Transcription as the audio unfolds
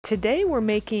Today we're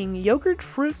making yogurt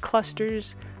fruit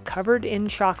clusters covered in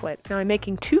chocolate. Now I'm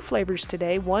making two flavors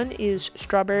today. One is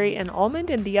strawberry and almond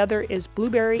and the other is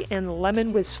blueberry and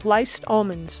lemon with sliced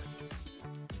almonds.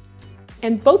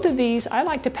 And both of these, I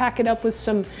like to pack it up with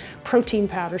some protein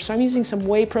powder. So I'm using some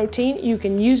whey protein. You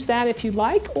can use that if you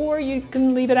like, or you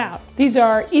can leave it out. These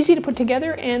are easy to put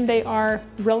together and they are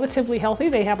relatively healthy.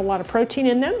 They have a lot of protein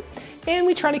in them, and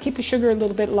we try to keep the sugar a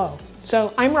little bit low.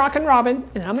 So I'm Rockin' Robin,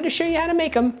 and I'm gonna show you how to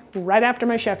make them right after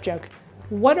my chef joke.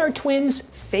 What are twins'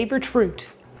 favorite fruit?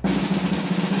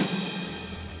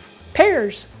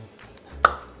 Pears.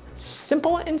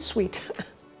 Simple and sweet.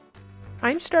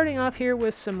 I'm starting off here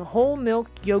with some whole milk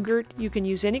yogurt. You can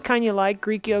use any kind you like,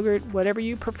 Greek yogurt, whatever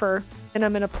you prefer. And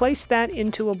I'm going to place that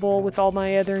into a bowl with all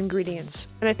my other ingredients.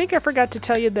 And I think I forgot to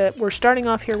tell you that we're starting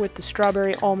off here with the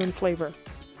strawberry almond flavor.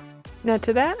 Now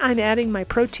to that, I'm adding my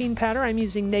protein powder. I'm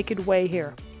using naked whey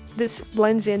here. This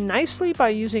blends in nicely by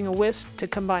using a whisk to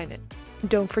combine it.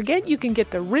 Don't forget, you can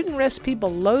get the written recipe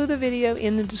below the video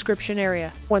in the description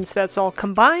area. Once that's all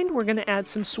combined, we're going to add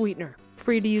some sweetener.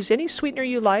 Free to use any sweetener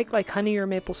you like honey or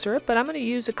maple syrup, but I'm going to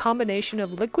use a combination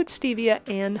of liquid stevia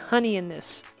and honey in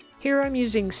this. Here I'm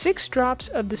using 6 drops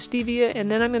of the stevia, and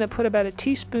then I'm going to put about a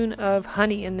teaspoon of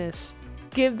honey in this.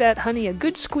 Give that honey a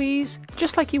good squeeze,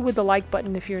 just like you would the like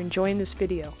button if you're enjoying this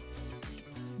video.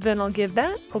 Then I'll give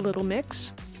that a little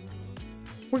mix.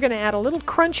 We're going to add a little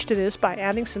crunch to this by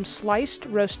adding some sliced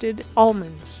roasted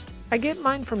almonds. I get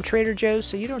mine from Trader Joe's,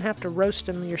 so you don't have to roast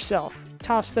them yourself.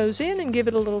 Toss those in and give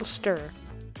it a little stir.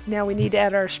 Now we need to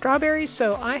add our strawberries,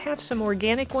 so I have some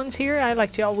organic ones here. I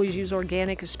like to always use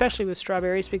organic, especially with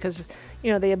strawberries, because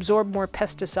they absorb more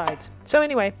pesticides. So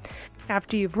anyway,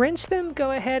 after you've rinsed them,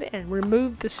 go ahead and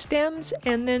remove the stems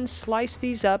and then slice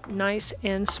these up nice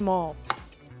and small.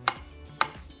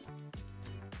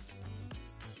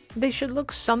 They should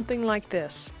look something like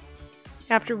this.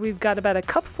 After we've got about a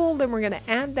cupful, then we're going to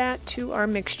add that to our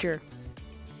mixture.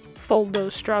 Fold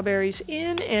those strawberries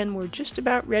in, and we're just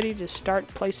about ready to start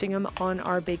placing them on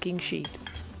our baking sheet.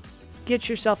 Get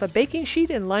yourself a baking sheet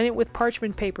and line it with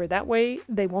parchment paper. That way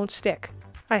they won't stick.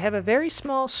 I have a very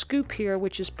small scoop here,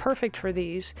 which is perfect for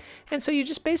these, and so you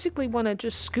just basically want to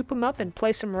just scoop them up and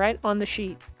place them right on the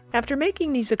sheet. After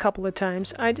making these a couple of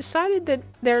times, I decided that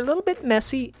they're a little bit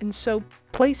messy, and so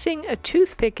placing a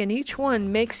toothpick in each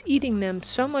one makes eating them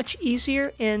so much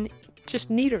easier and just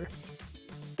neater.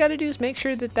 All you gotta do is make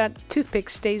sure that that toothpick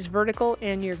stays vertical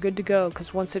and you're good to go,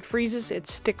 because once it freezes, it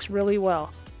sticks really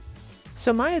well.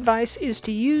 So my advice is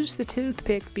to use the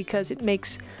toothpick because it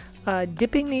makes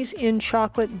dipping these in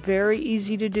chocolate very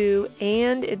easy to do,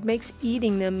 and it makes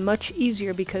eating them much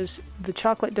easier because the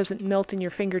chocolate doesn't melt in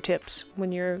your fingertips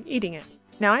when you're eating it.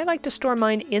 Now I like to store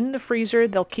mine in the freezer.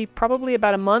 They'll keep probably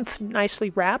about a month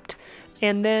nicely wrapped,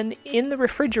 and then in the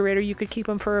refrigerator you could keep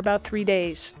them for about 3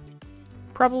 days.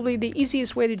 Probably the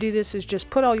easiest way to do this is just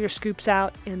put all your scoops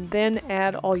out and then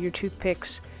add all your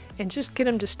toothpicks and just get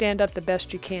them to stand up the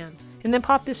best you can. And then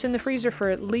pop this in the freezer for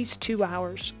at least 2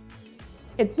 hours.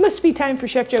 It must be time for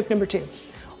chef joke number 2.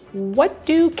 What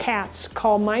do cats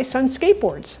call mice on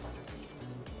skateboards?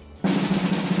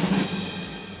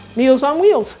 Meals on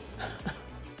wheels.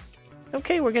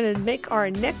 Okay, we're going to make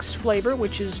our next flavor,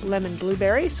 which is lemon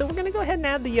blueberry. So we're going to go ahead and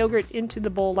add the yogurt into the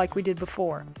bowl like we did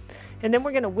before. And then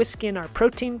we're going to whisk in our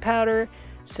protein powder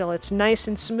so it's nice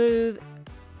and smooth.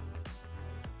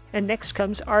 And next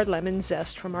comes our lemon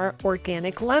zest from our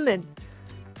organic lemon.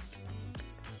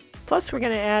 Plus we're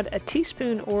going to add a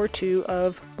teaspoon or 2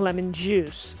 of lemon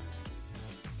juice.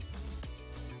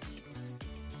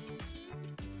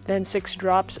 Then 6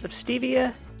 drops of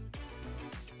stevia,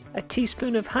 a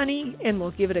teaspoon of honey, and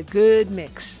we'll give it a good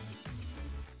mix.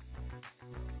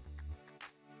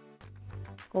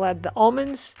 We'll add the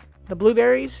almonds, the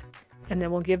blueberries, and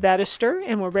then we'll give that a stir,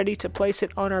 and we're ready to place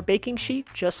it on our baking sheet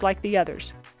just like the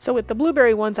others. So with the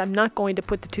blueberry ones, I'm not going to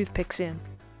put the toothpicks in.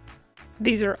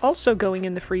 These are also going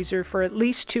in the freezer for at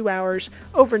least 2 hours.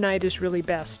 Overnight is really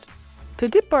best. To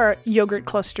dip our yogurt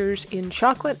clusters in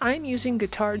chocolate, I'm using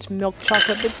Guittard's milk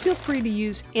chocolate, but feel free to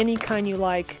use any kind you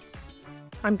like.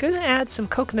 I'm going to add some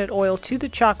coconut oil to the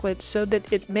chocolate so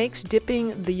that it makes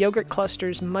dipping the yogurt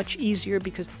clusters much easier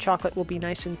because the chocolate will be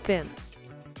nice and thin.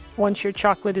 Once your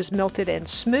chocolate is melted and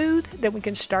smooth, then we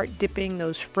can start dipping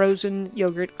those frozen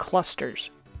yogurt clusters.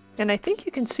 And I think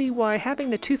you can see why having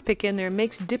the toothpick in there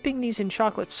makes dipping these in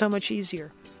chocolate so much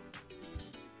easier.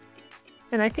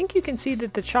 And I think you can see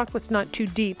that the chocolate's not too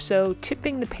deep, so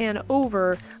tipping the pan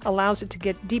over allows it to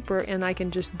get deeper and I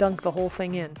can just dunk the whole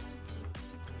thing in.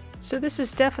 So this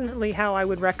is definitely how I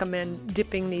would recommend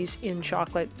dipping these in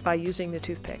chocolate by using the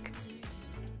toothpick.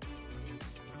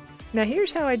 Now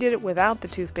here's how I did it without the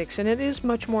toothpicks, and it is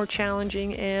much more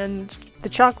challenging, and the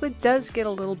chocolate does get a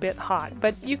little bit hot,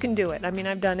 but you can do it. I mean,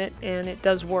 I've done it and it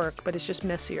does work, but it's just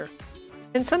messier.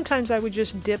 And sometimes I would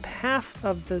just dip half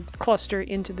of the cluster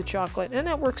into the chocolate, and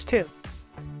that works too.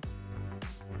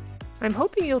 I'm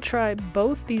hoping you'll try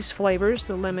both these flavors,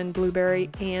 the lemon blueberry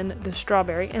and the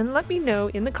strawberry, and let me know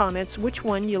in the comments which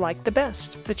one you like the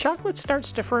best. The chocolate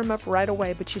starts to firm up right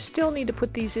away, but you still need to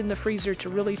put these in the freezer to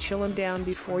really chill them down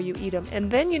before you eat them, and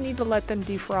then you need to let them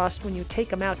defrost when you take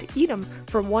them out to eat them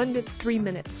for 1 to 3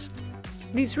 minutes.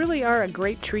 These really are a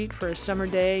great treat for a summer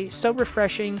day, so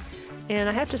refreshing, and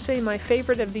I have to say my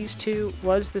favorite of these two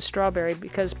was the strawberry,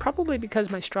 probably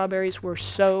because my strawberries were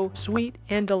so sweet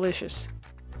and delicious.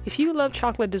 If you love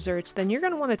chocolate desserts, then you're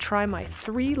going to want to try my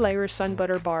 3-layer sun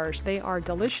butter bars. They are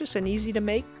delicious and easy to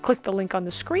make. Click the link on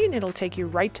the screen, it'll take you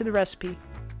right to the recipe.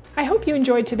 I hope you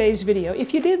enjoyed today's video.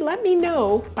 If you did, let me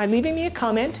know by leaving me a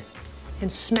comment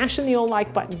and smashing the old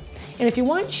like button. And if you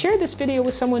want, share this video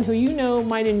with someone who you know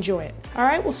might enjoy it. All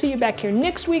right, we'll see you back here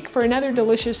next week for another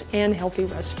delicious and healthy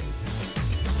recipe.